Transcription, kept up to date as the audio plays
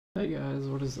Hey guys,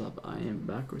 what is up? I am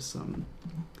back with some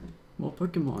more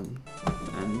Pokemon,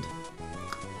 and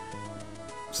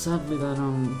sadly that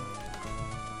on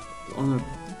the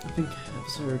I think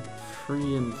episode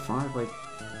 3 and 5, like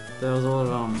there was a lot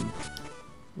of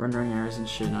rendering errors and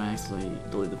shit, and I actually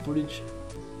deleted the footage.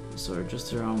 So just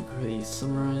to quickly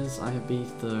summarize, I have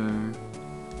beat the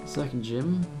second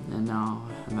gym, and now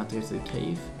I'm about to go to the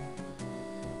cave.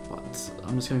 But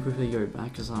I'm just gonna quickly go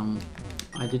back because I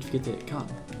did forget to get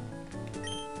cut.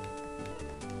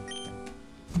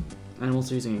 And I'm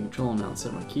also using a controller now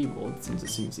instead of my keyboard since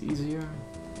it seems easier.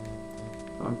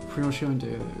 I'm pretty much going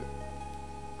to...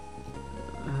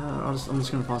 I'm just going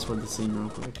to fast forward the scene real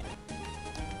quick.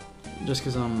 Just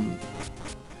because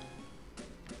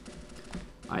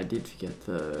I did forget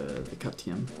the cut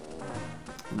TM.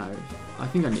 No, I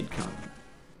think I need cut.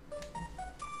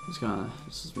 I'm just gonna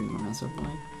bring my mouse up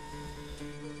way.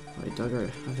 Wait, do I go?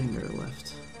 I think I go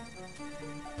left.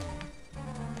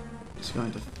 Just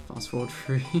going to fast forward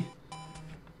through.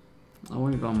 I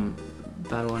won't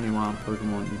battle any wild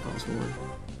Pokemon in fast forward,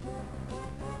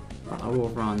 but I will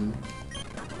run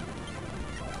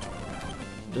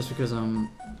just because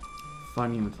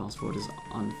fighting him in fast forward is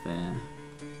unfair.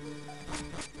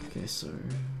 Okay, so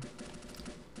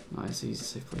nice, easy,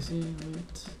 safe place here.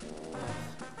 Wait,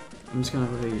 I'm just gonna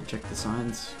really check the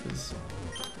signs because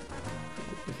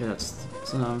okay, that's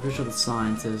so. I'm pretty sure the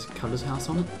sign says Cutter's House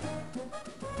on it.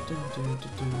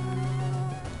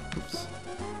 Oops.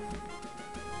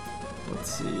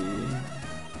 Let's see.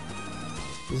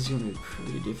 This is going to be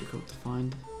pretty difficult to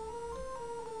find.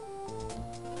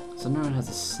 So now it has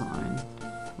a sign.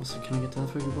 Also, can I get to that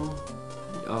Pokeball?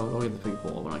 Oh, I'll get the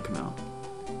Pokeball when I come out.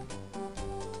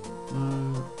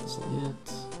 No, that's not it.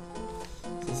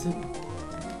 Is this it?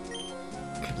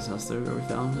 Cut his house there, we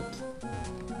found it.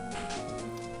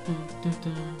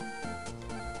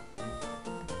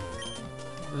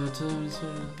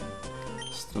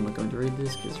 Still not going to read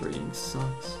this because reading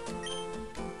sucks.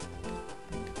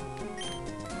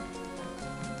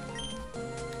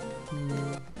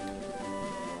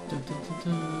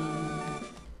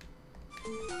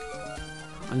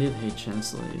 I need the HN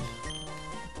sleeve.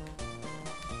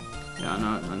 Yeah, I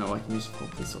know I can use it for,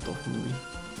 please stop talking to me.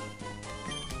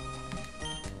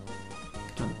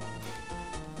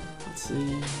 Let's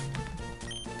see.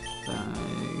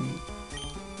 Bang.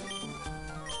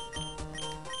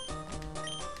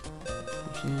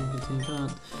 Continue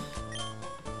card.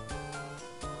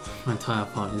 My entire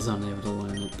party is unable to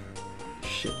learn it.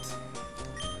 Shit.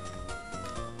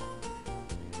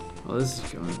 Well, this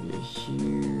is going to be a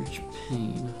huge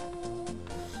pain.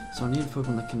 So I need a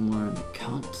Pokemon that can learn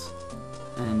Cut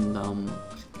and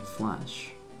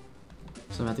Flash.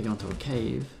 So I have to go into a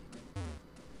cave.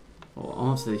 Well, I'm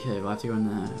off to the cave, I have to go in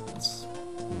there. It's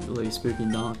really spooky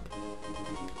and dark.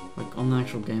 Like on the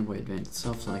actual Game Boy Advance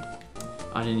itself, like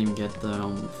I didn't even get the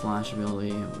Flash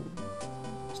ability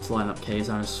to light up caves.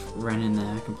 I just ran in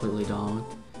there completely dark.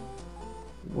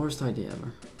 Worst idea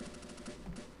ever.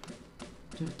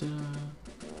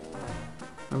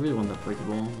 I really want that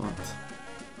Pokeball,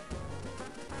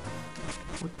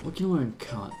 but what can I learn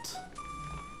Cut?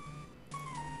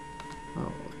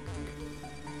 Oh,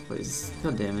 please,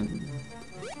 god damn it!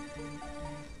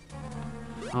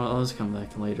 I'll just come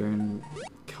back later and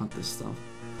cut this stuff.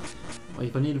 Like,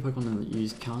 if I need a Pokemon that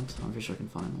use Cut, I'm pretty sure I can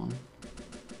find one.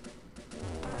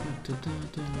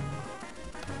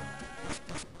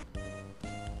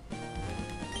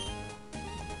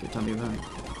 Good time to go back.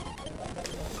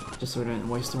 Just so we don't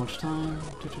waste too much time.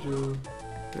 Go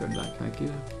back, thank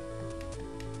you.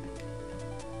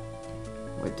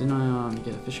 Wait, didn't I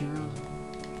get a fishing rod?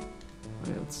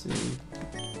 Wait, let's see.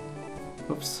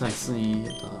 Oops, I actually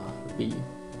hit the B.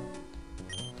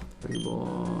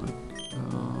 Pokeball.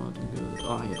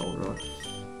 Oh, I hit Old Rock.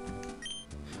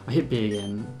 I hit B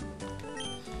again.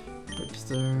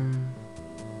 Register. I'm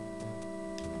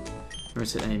gonna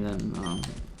hit A then.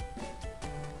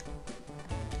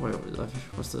 Wait,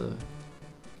 what's the...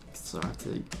 Sorry, I have to...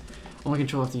 On my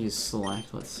control I have to use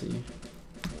select, let's see.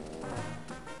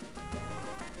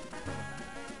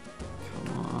 Come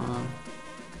on.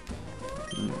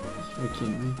 Are you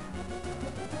kidding me?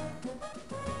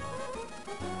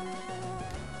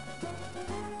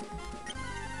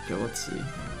 Okay, let's see.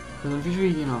 Because I'm pretty sure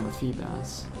you can have a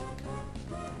Feebas.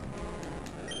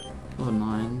 Level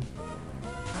 9.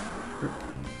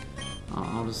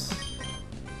 I'll just...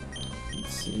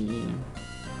 Let's see.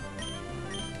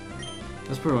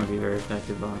 That's probably going to be very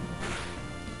effective, but I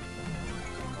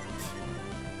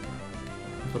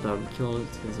thought that would kill it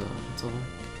because it's all.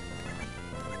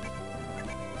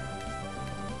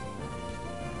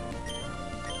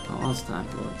 Oh, I'll just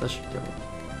tackle it. That should kill it.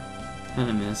 And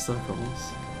I missed, of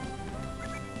course.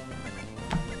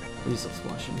 Please stop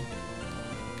splashing.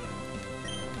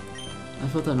 I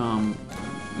thought that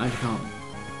Magikarp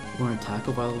weren't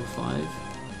tackled by level 5.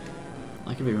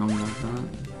 I could be wrong about that.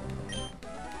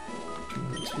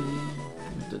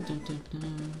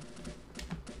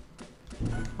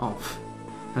 Oh,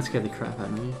 that scared the crap out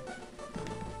of me.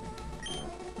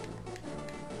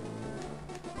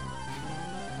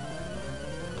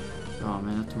 Oh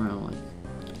man, tomorrow, like,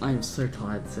 I am so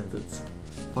tired since it's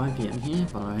 5 PM here,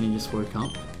 but I only just woke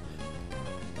up.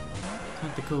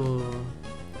 Tactical.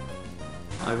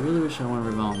 I really wish I went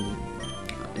with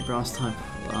a grass type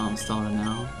starter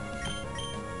now.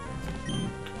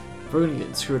 We're gonna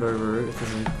get screwed over if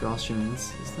there's a grass gym,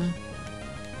 is there?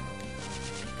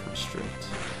 Constrict.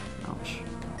 Ouch.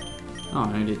 Oh,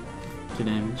 I did 2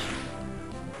 damage.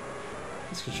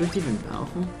 Is Constrict even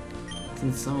powerful?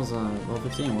 Since that was level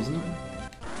 15, wasn't it?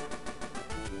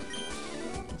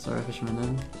 Sorry, Fisherman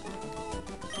then.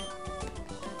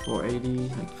 480,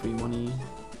 like 320.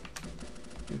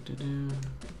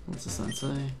 What's the sun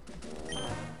say?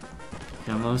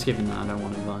 Yeah, I'm skipping that, I don't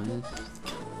want to buy it.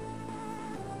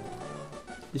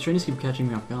 These trainers keep catching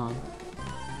me off guard.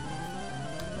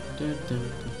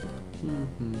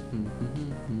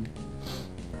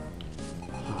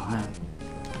 Oh man.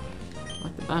 I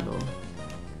like the battle.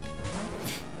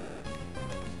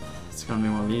 It's gonna be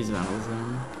one of these battles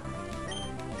then.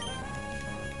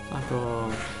 Back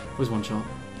off. Who's one shot?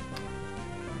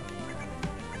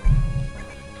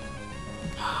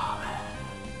 Oh man.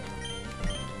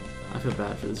 I feel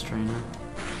bad for this trainer.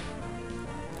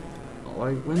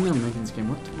 Like, when they're making this game,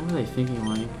 what were they thinking,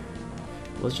 like?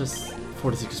 Well, it's just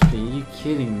 46 XP, are you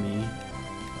kidding me?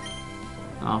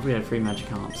 Oh, if we had 3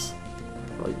 Magikarps.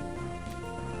 Like,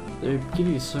 they give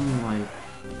you so many, like,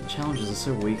 the challenges are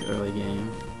so weak early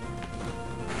game.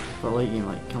 But late game,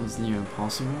 like, comes near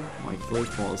impossible. Like, late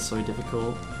ball is so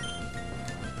difficult.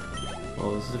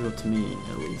 Well, it's difficult to me,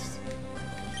 at least.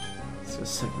 Let's go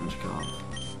second Magikarp.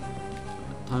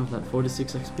 Time for that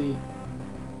 46 XP.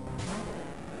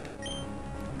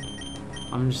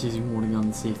 I'm just using water gun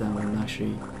to see if that one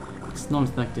actually... It's not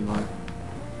effective, like...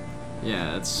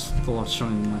 Yeah, it's a lot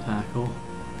stronger than my tackle.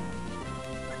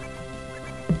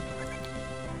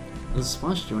 Does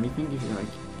Splash do anything if you're,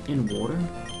 like, in water?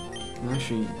 I'm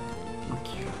actually...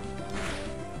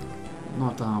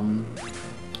 not,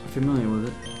 familiar with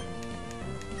it.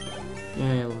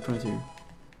 Yeah, level 22.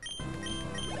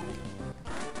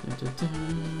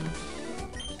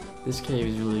 This cave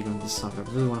is really going to suck. I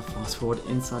really want to fast forward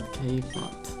inside the cave,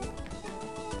 but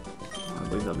I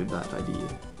believe that'll be a bad idea.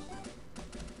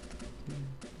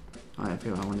 I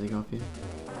feel I wanted to go up here.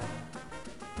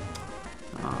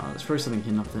 There's probably something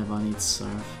hidden up there, but I need to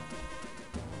surf.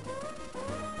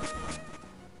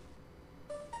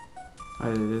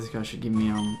 This guy should give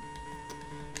me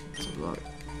let's have a look.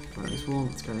 This wall.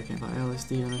 This guy that can't buy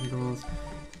LSD. I don't think it was.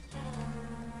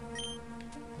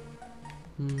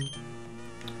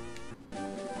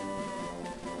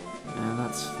 Yeah,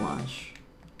 that's Flash.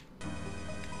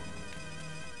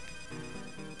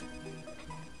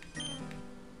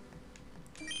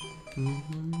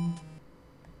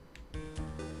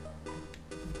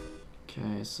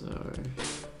 Okay, so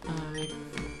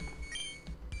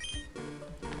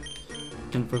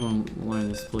can Pokemon learn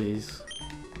this, please?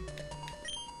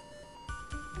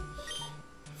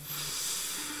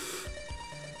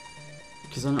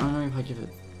 Because I don't know if I give it.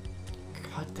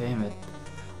 God damn it!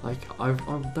 Like I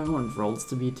don't want Rolls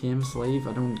to be a TM slave.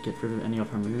 I don't get rid of any of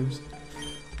her moves.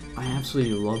 I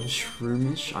absolutely love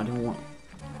Shroomish. I don't want.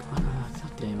 God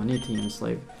damn! I need a TM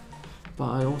slave. But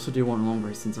I also do want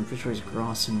Lombre since I'm pretty sure he's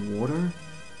grass and water.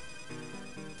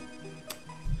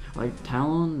 Like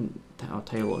Talon,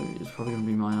 Taylor is probably gonna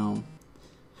be my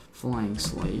flying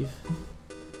slave.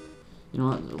 You know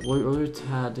what?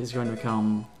 Lotad is going to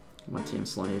become my team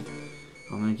slave.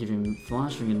 I'm gonna give him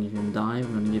Flash. I'm gonna give him Dive.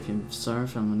 I'm gonna give him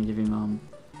Surf. I'm gonna give him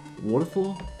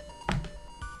Waterfall.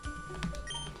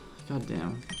 God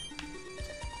damn.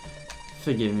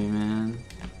 Forgive me, man.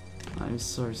 I'm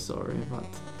so sorry, but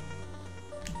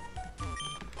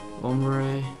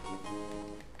Lombre.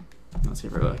 Let's see,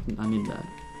 bro. I need that.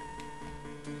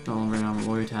 No longer I'm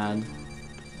Lotad.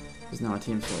 He's now a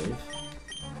team slave.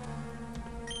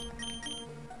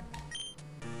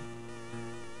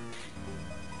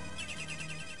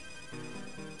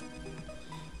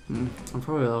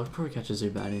 I'll probably catch a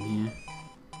Zubat in here.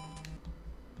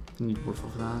 I need Waterfall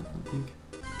for that, I think.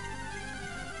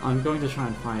 I'm going to try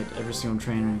and fight every single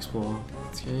trainer and explore.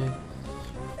 Okay.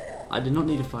 I did not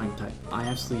need a fighting type. I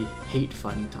absolutely hate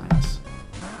fighting types.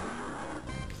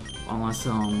 Unless,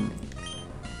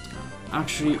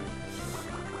 actually,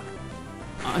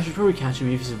 I should probably catch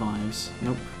him if he survives.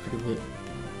 Nope, pretty hit.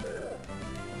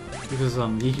 Because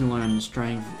he can learn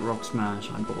Strength, Rock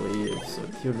Smash, I believe, so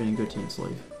he would be a good team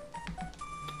slave.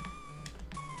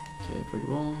 Okay,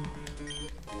 Pokeball.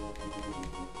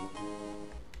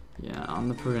 Yeah,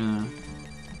 I'm probably gonna...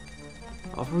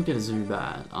 I'll probably get a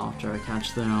Zubat after I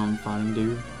catch the fighting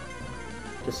dude.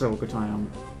 Just so we could try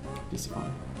PC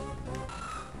fun.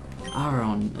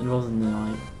 Aron, it wasn't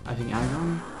like I think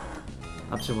Aggron?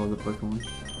 Absolutely the Pokemon.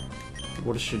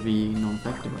 Water should be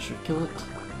non-effective, I should kill it.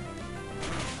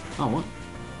 Oh, what?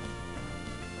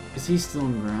 Is he still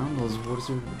on the ground, or is water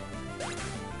super...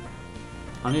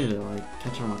 I need to, like,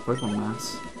 catch up on my Pokemon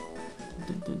mass.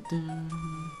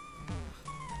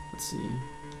 Let's see.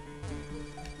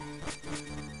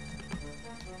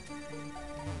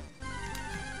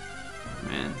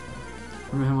 Man.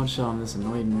 Remember how much this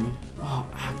annoyed me? Oh,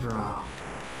 Aggro.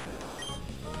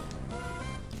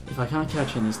 If I can't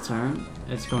catch in this turn,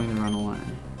 it's going to run away.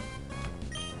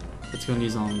 It's going to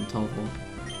use teleport.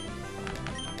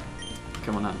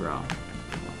 Come on, Aggro.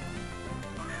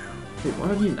 Wait, why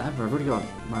do I need Aggro? I've already got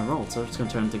my roll, so it's going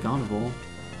to turn into Gardevoir.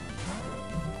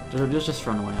 Just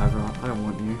run away, Aggro. I don't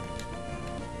want you.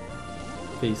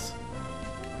 Peace.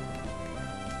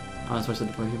 Oh, that's why I said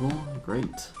the Pokeball.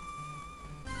 Great.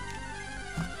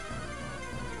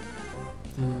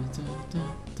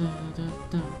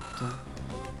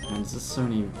 And there's just so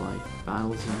many like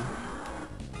battles here.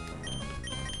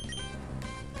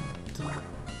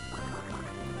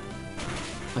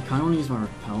 I kinda wanna use my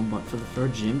Repel, but for the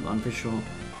third gym, I'm pretty sure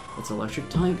it's electric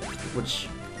type, which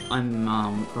I'm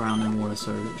around in water,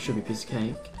 so it should be a piece of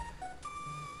cake.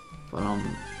 But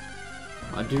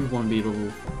I do want to be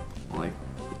level like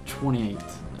 28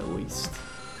 at least.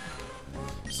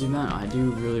 Zubat, I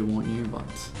do really want you,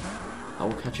 but I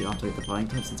will catch you after the fighting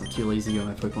type since I'm too lazy to go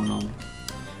my Pokemon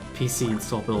PC and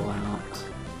swap it all out.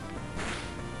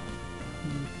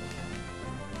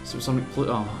 So something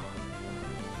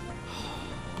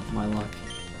my luck.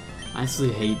 I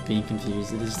actually hate being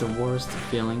confused. It is the worst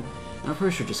feeling. And I'm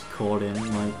pretty sure just caught him,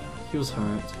 like, he was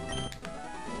hurt.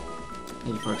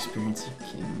 84 experience, are you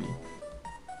kidding me?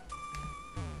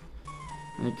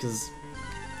 Because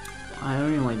I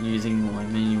only like using like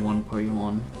mainly one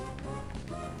Pokemon.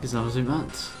 Because I was doing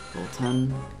that. Level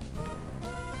 10.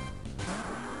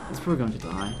 It's probably going to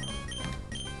die.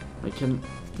 Like, can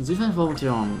Zubat evolve to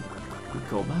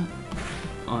Golbat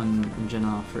on Gen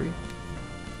R3?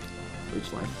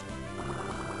 Leech Life.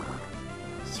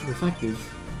 Super effective.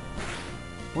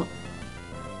 What?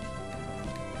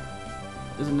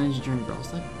 Is it an energy during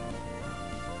Grass type?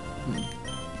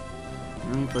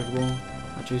 Alright, Pokeball.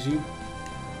 I choose you.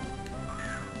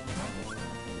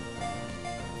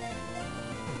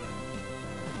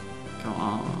 Come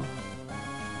on.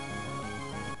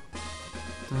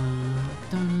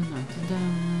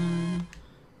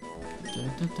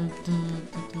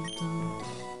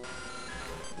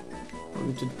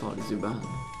 Welcome to the party, Zubat.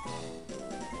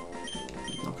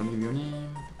 Not gonna give you your name.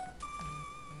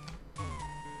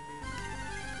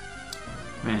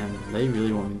 Man, they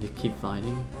really want me to keep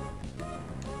fighting.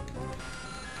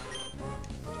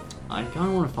 I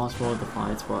kinda want to fast forward the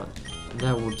fights, but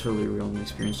that will totally ruin the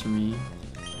experience for me.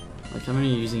 Like, I'm only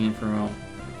using it for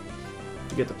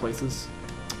to get to places.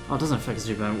 Oh, it doesn't affect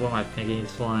Zubat. What am I thinking?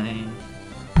 It's flying.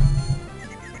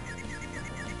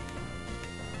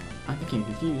 I became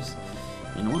confused.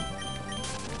 You know what?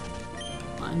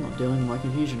 I'm not dealing with my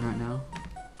confusion right now.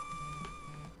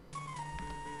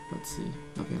 Let's see.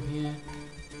 Nothing up here.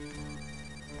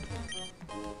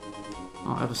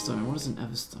 Oh, Everstone. What is an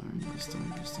Everstone?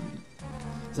 Everstone.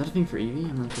 Is that a thing for Eevee?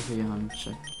 I'm gonna quickly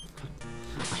check.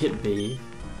 I hit B.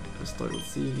 Let's start with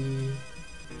C.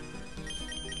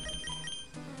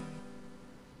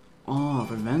 Oh,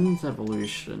 prevent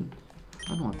evolution. I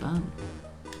don't want that.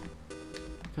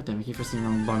 God damn, I keep pressing the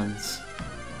wrong buttons.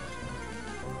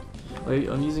 Like,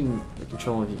 I'm using the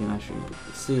controller if you can actually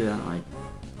see that, like,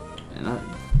 and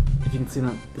if you can see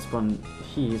that this button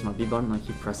here is my B button, I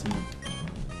keep pressing it.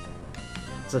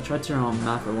 So I tried to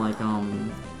map it like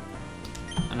an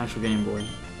actual Game Boy.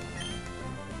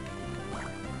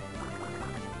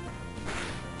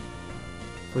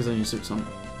 Please don't use Super Sonic.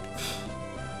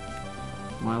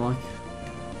 My luck.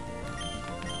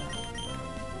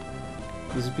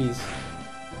 Use a piece.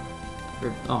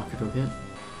 Oh, critical hit.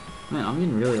 Man, I'm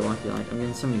getting really lucky. Like, I'm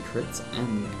getting so many crits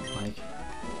and like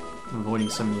I'm avoiding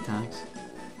so many attacks.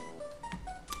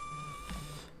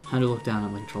 I had to look down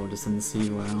at my controller just to see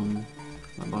where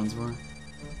my buttons were.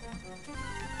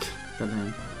 God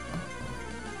damn.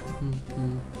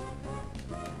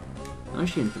 I'm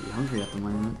actually getting pretty hungry at the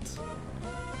moment.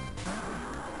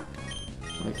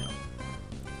 Like,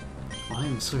 I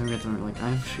am so hungry at the moment. Like, I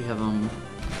actually have, you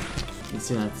can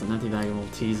see that it's an empty bag of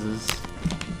old teasers.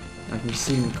 I can just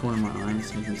see in the corner of my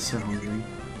eyes, making me so hungry.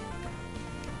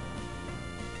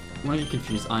 When I get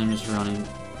confused, I'm just running.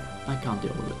 I can't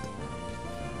deal with it.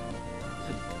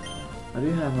 I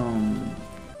do have,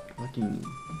 fucking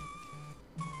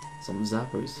some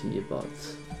zappos here, but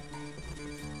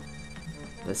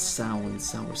they're sour and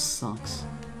sour sucks.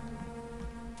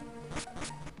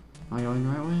 Am I going the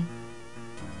right way?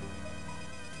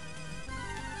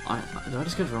 Did I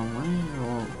just go the wrong way?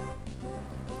 Or...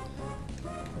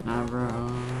 Nah, bro.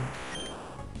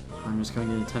 I'm just going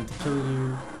to attempt to kill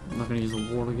you. I'm not going to use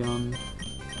a water gun.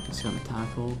 I'm just going to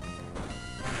tackle.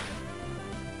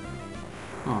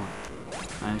 Oh,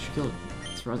 I actually killed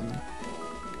it. Surprising.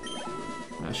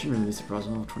 I shouldn't really be surprised.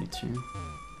 I'm level 22.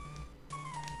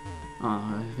 Oh,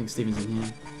 I think Steven's in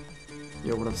here.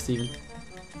 Yo, what up, Steven?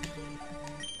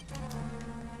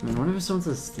 I mean, whenever someone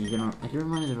says Steven, I get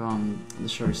reminded of the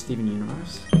show Steven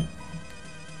Universe.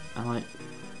 I like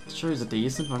the shows are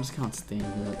decent, but I just can't stand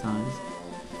it at times.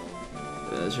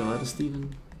 Is your letter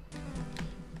Steven?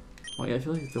 Oh yeah, I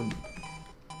feel like the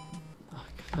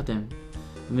goddamn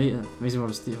Amazing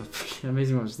World of Steven.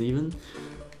 Amazing World of Steven.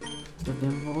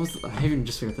 Goddamn, what was I even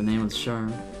just forgot the name of the show.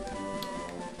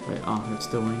 Wait, oh, it's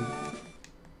Stillwing.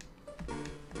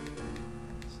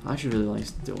 I actually really like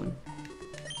Stillwing.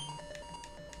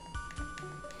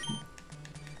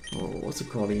 Oh, what's it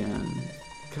called again?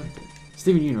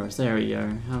 Steven Universe, there we go.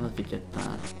 How did I forget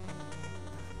that?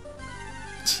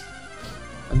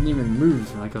 I didn't even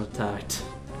move when I got attacked.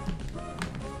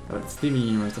 But Steven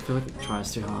Universe, I feel like it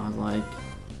tries too hard, like...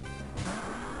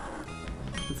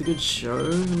 It's a good show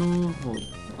and all. Well,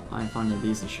 I find it a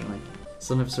decent show, like...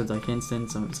 Some episodes I can stand,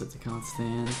 some episodes I can't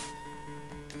stand.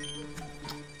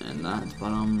 And that,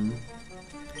 but I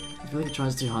feel like it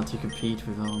tries too hard to compete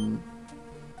with,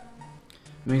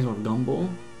 Amazing World Gumball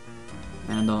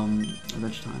and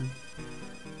Adventure Time.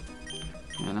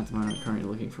 And at the moment I'm currently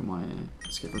looking for my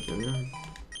skip rope video.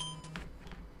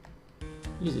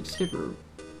 Easy to skip rope.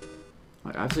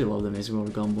 Like, I absolutely love the Amazing World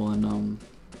of Gumball and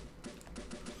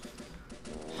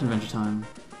Adventure Time.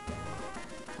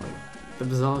 Like, they're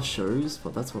bizarre shows,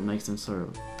 but that's what makes them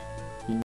so